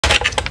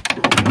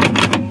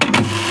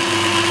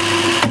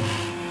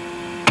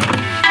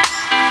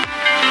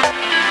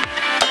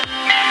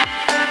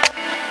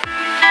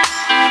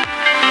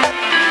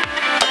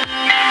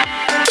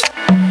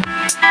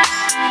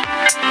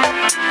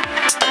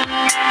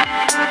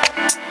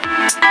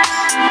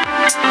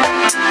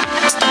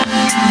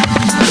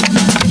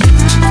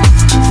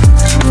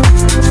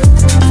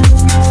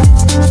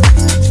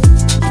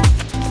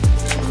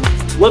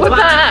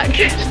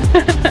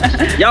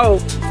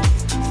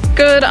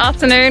Good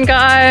afternoon,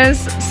 guys.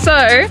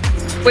 So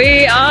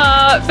we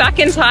are back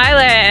in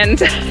Thailand.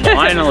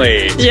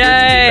 Finally.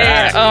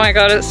 Yay. Oh my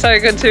god, it's so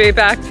good to be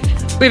back.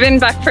 We've been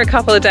back for a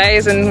couple of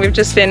days and we've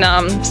just been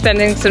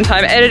spending some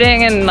time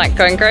editing and like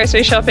going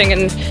grocery shopping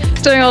and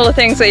doing all the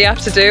things that you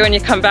have to do when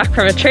you come back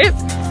from a trip.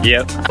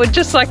 Yep. I would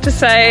just like to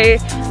say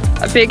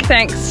a big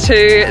thanks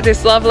to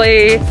this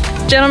lovely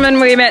gentleman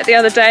we met the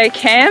other day,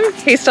 Cam.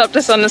 He stopped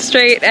us on the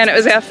street and it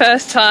was our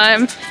first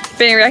time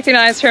being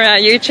recognised from our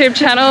YouTube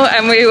channel,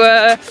 and we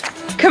were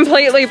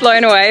completely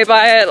blown away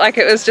by it. Like,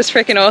 it was just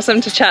freaking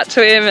awesome to chat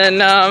to him,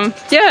 and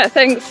yeah,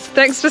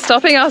 thanks for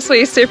stopping us.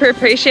 We super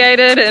appreciate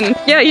it, and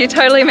yeah, you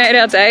totally made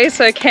our day.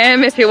 So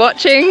Cam, if you're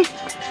watching,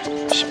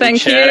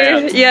 thank you.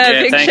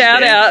 Yeah, big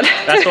shout out.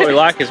 That's what we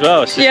like as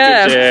well. It's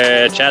just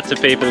good to chat to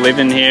people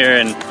living here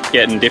and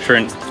getting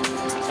different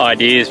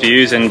ideas,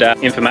 views and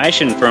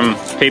information from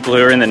people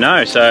who are in the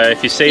know. So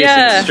if you see us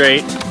in the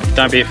street,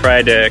 don't be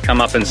afraid to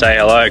come up and say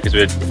hello, because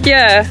we'd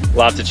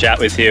love to chat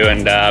with you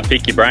and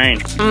pick your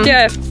brain.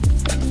 Yeah.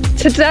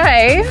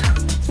 Today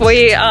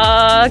we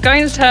are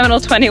going to Terminal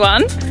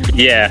 21.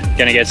 Yeah,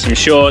 gonna get some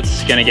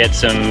shorts, gonna get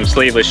some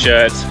sleeveless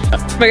shirts.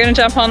 We're gonna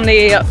jump on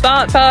the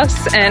Baht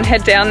Bus and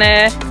head down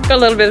there. Got a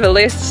little bit of a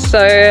list,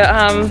 so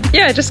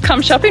yeah, just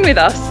come shopping with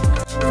us.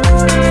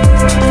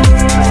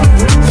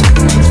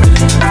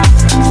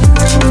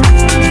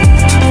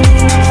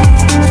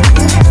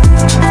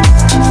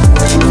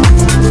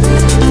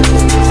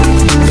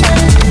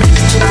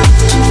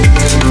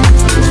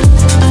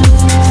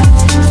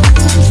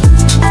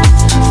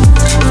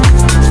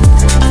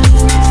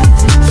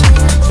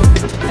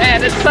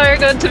 So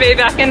good to be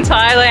back in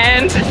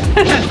Thailand.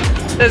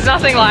 There's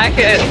nothing like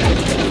it.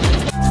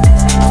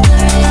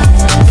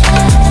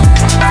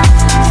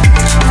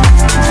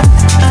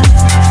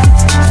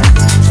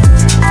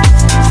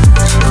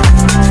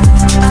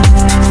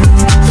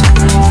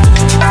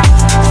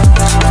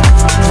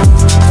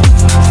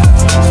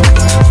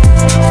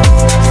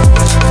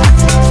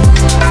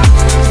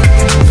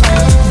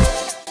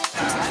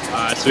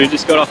 Alright, so we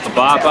just got off the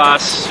Baht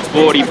Bus,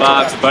 40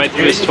 baht for both of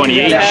us, 20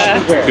 each,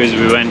 because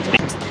we went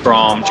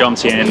from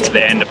Jomtien to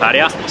the end of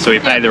Pattaya, so we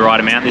paid the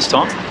right amount this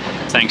time.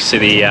 Thanks to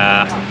the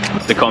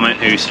comment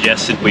who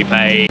suggested we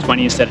pay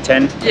 20 instead of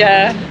 10.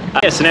 Yeah.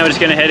 Yeah. So now we're just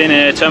going to head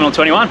into Terminal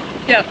 21.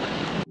 Yep.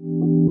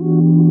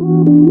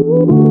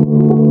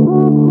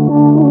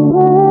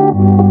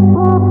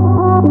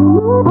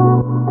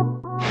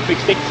 Quick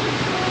sticks.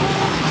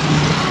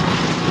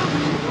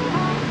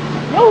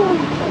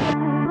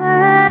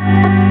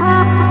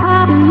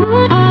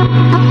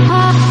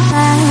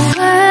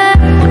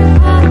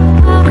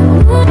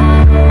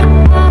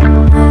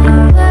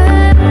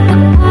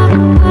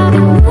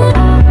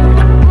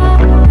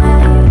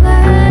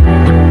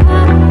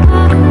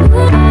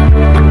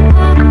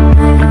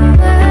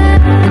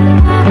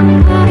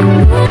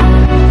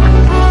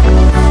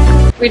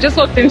 We just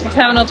walked into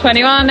Terminal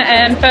 21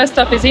 and first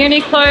up is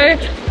Uniqlo,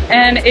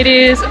 and it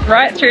is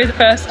right through the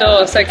first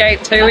door, so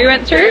gate 2 we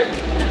went through,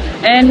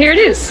 and here it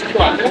is.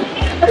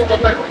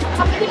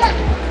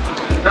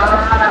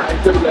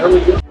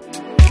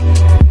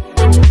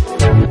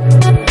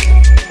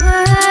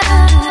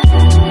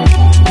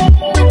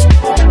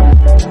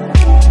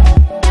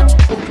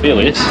 Feel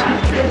this.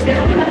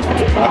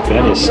 Fuck,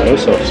 that is so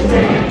soft.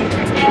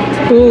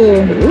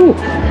 Ooh,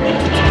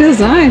 feels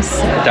nice.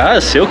 It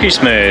does, silky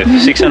smooth.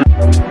 600.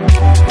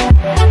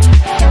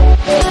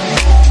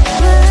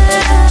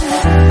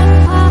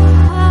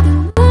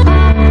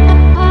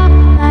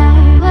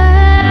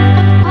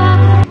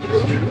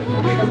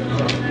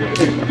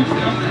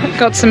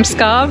 Got some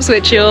scarves,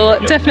 which you'll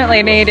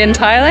definitely need in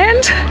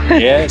Thailand.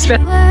 Yeah.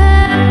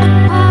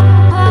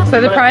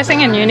 So the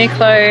pricing in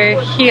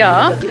Uniqlo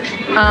here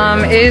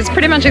is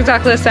pretty much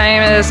exactly the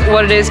same as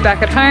what it is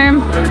back at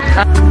home.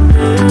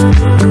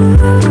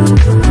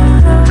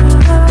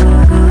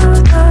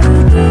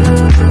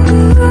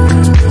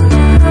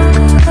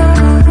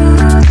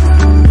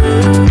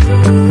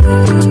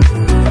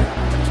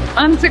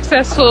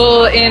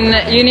 Unsuccessful in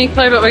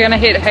Uniqlo, but we're going to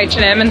hit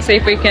H&M and see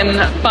if we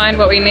can find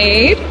what we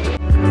need.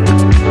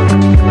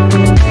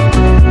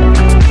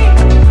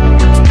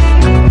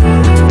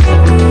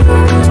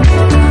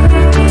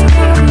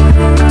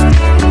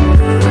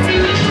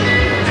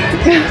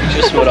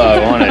 Just what I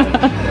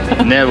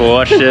wanted. Never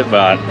watched it,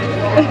 but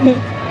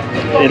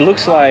it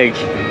looks like,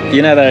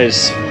 you know,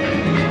 those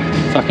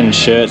fucking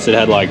shirts that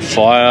had like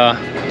fire,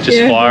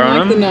 fire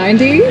on them. Like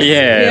the 90s?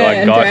 Yeah,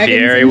 like Guy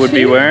Fieri would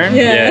be wearing.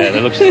 Yeah,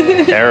 that looks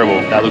terrible.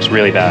 That looks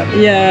really bad.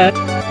 Yeah.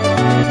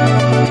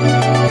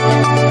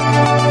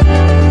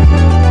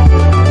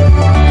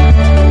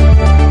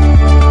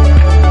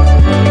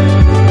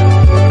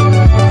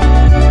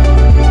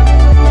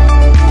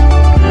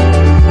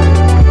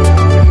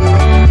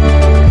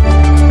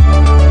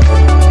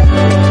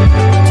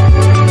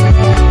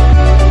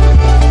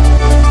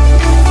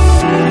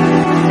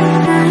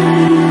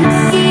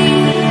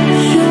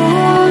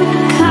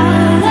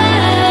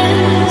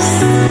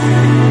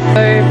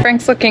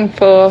 Frank's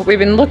we've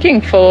been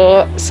looking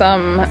for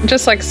some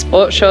just like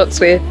sport shorts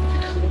with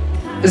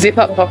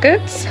zip-up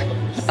pockets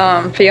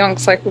for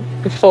yonks, like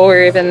before we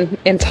were even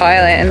in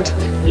Thailand.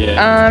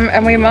 Yeah.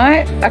 And we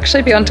might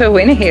actually be onto a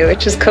winner here,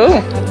 which is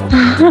cool.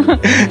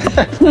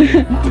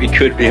 We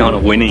could be on a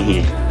winner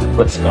here.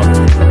 Let's go.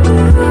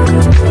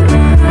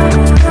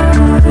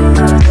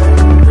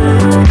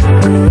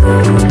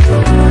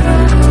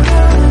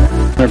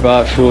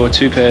 Baht for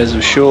 2 pairs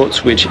of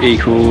shorts, which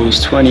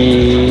equals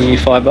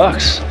 25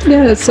 bucks.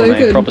 Yeah, that's so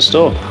good. Proper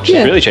store, which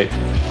is really cheap.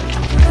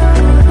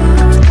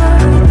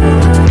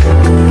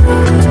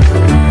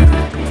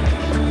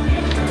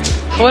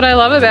 What I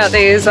love about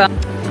these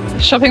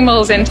shopping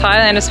malls in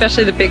Thailand,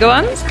 especially the bigger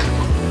ones,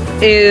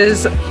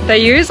 is they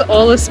use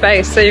all the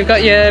space. So you've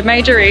got your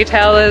major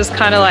retailers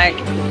kind of like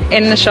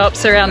in the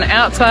shops around the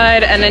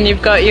outside, and then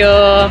you've got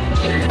your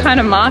kind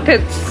of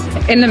markets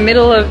in the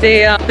middle of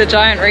the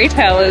giant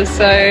retailers.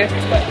 So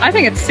I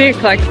think it's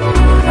sick. Like,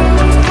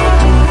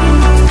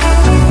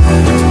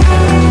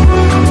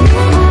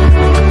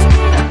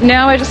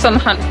 now we're just on the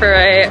hunt for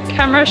a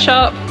camera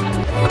shop.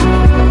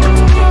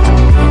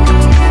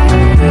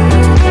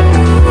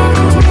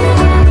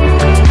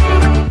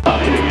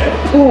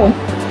 Ooh.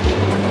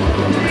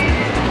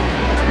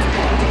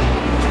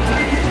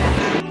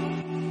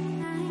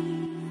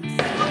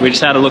 We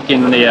just had a look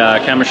in the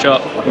camera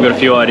shop. We've got a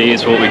few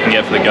ideas for what we can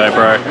get for the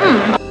GoPro.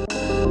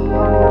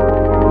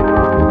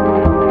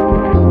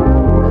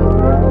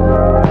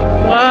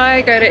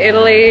 Why go to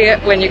Italy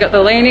when you got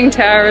the Leaning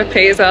Tower of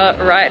Pisa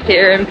right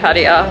here in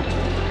Pattaya?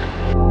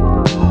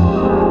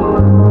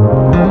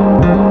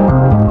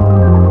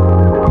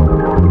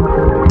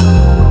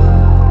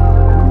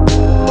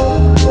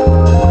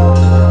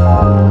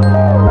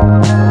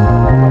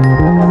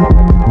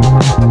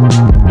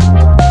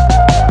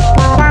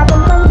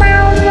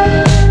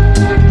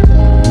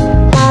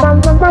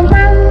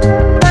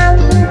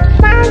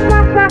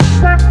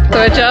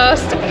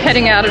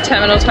 Heading out of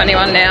Terminal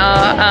 21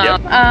 now,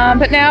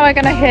 but now we're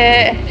going to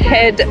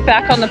head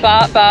back on the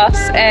Baht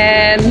Bus,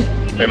 and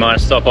we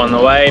might stop on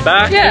the way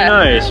back. Yeah.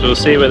 Who knows? We'll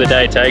see where the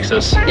day takes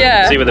us.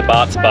 Yeah. See where the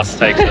Baht Bus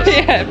takes us.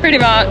 Yeah, pretty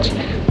much.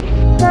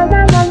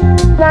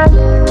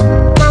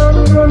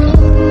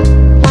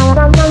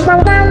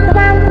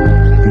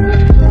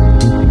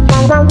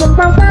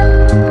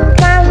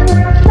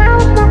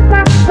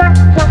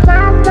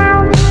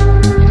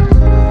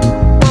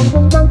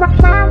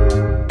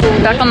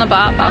 Back on the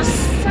Baht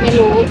Bus.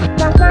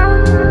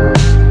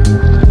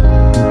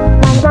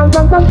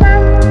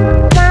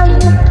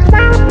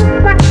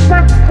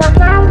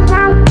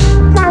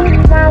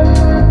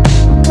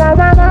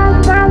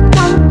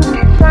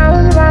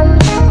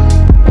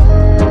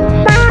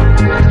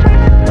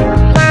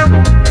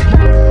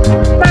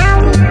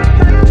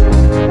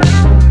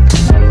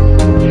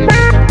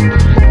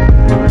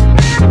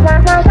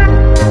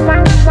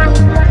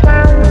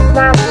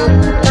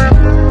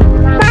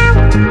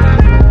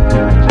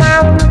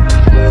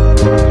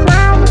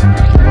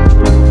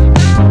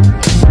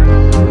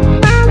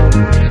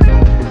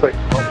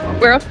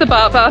 We're off the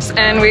Baht Bus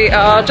and we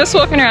are just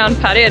walking around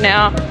Pattaya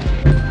now.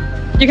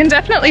 You can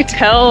definitely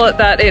tell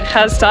that it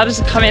has started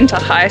to come into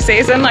high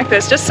season. Like,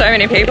 there's just so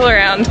many people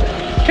around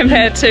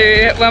compared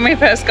to when we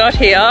first got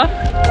here.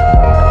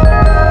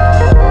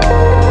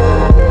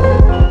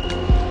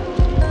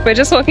 We're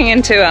just walking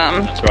into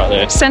It's right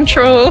there.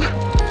 Central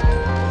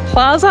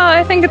Plaza,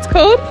 I think it's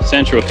called.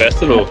 Central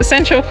Festival. The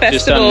Central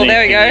Festival,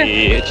 there we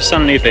go. Just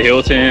underneath the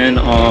Hilton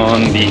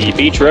on the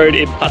beach road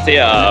in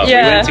Pattaya.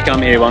 Yeah. We went to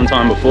come here one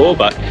time before,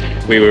 but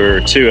we were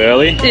too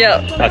early.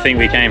 Yeah. I think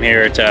we came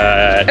here at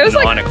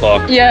 9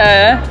 o'clock.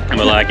 Yeah. And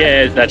we're like,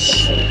 yeah,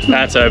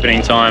 that's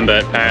opening time,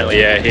 but apparently,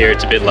 yeah, here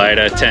it's a bit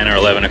later, 10 or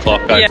 11 o'clock.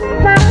 Yeah.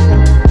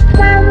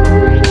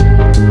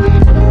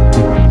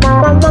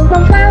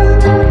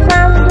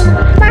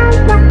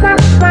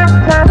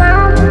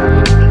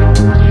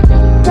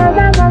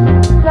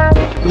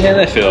 Yeah,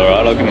 they feel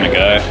alright, I'll give them a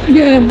go.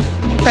 Yeah.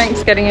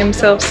 Frank's getting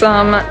himself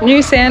some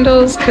new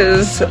sandals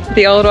because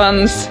the old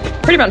ones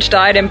pretty much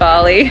died in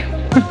Bali.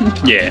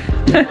 Yeah.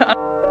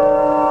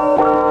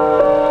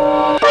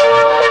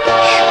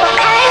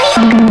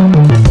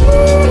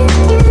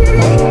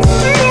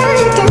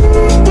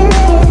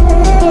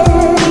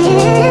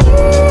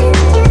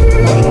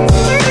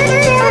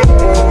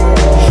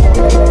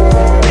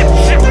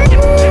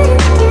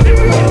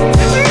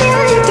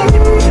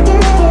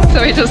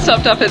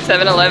 Stopped up at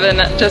 7-Eleven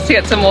just to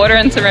get some water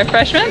and some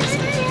refreshments.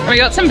 We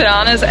got some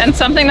bananas, and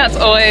something that's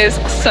always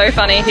so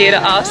funny here to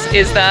us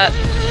is that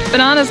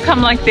bananas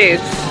come like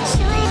this.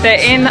 They're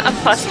in a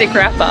plastic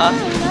wrapper.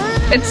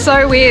 It's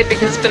so weird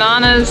because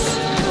bananas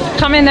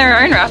come in their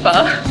own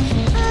wrapper.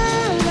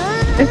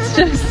 It's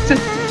just,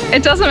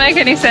 it doesn't make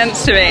any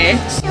sense to me.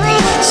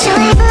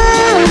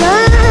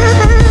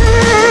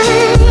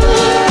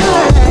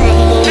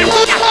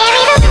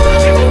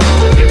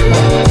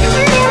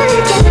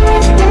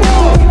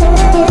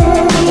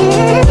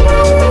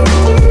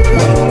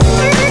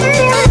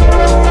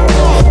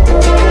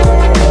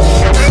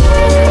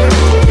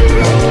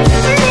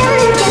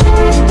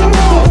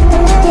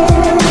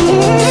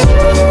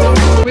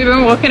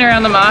 Walking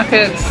around the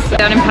markets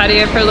down in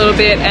Pattaya for a little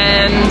bit,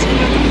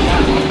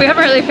 and we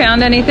haven't really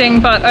found anything,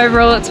 but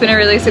overall it's been a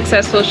really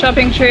successful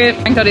shopping trip.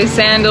 I got his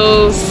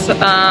sandals,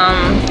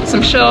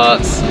 some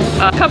shorts,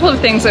 a couple of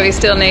things that we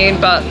still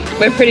need, but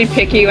we're pretty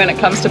picky when it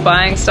comes to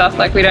buying stuff.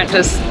 Like, we don't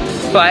just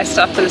buy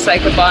stuff for the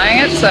sake of buying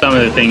it. So some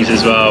of the things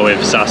as well we've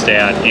sussed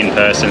out in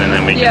person, and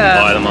then we can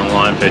buy them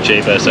online for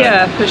cheaper. So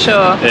yeah, for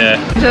sure. Yeah.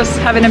 Just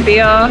having a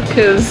beer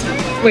because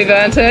we've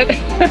earned it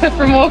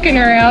from walking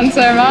around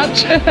so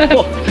much.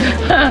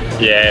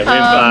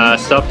 Yeah, we've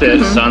stopped at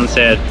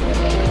Sunset.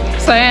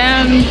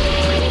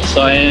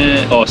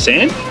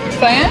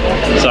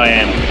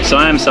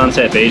 Siam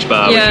Sunset Beach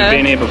Bar, which Yeah. we've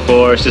been here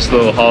before. It's just a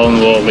little hole in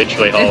the wall,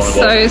 literally hole in It's the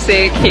wall. so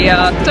sick here.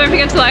 Don't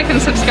forget to like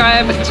and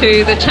subscribe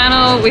to the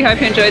channel. We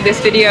hope you enjoyed this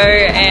video,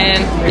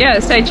 and yeah,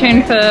 stay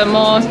tuned for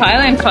more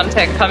Thailand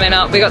content coming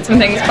up. We got some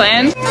things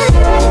planned.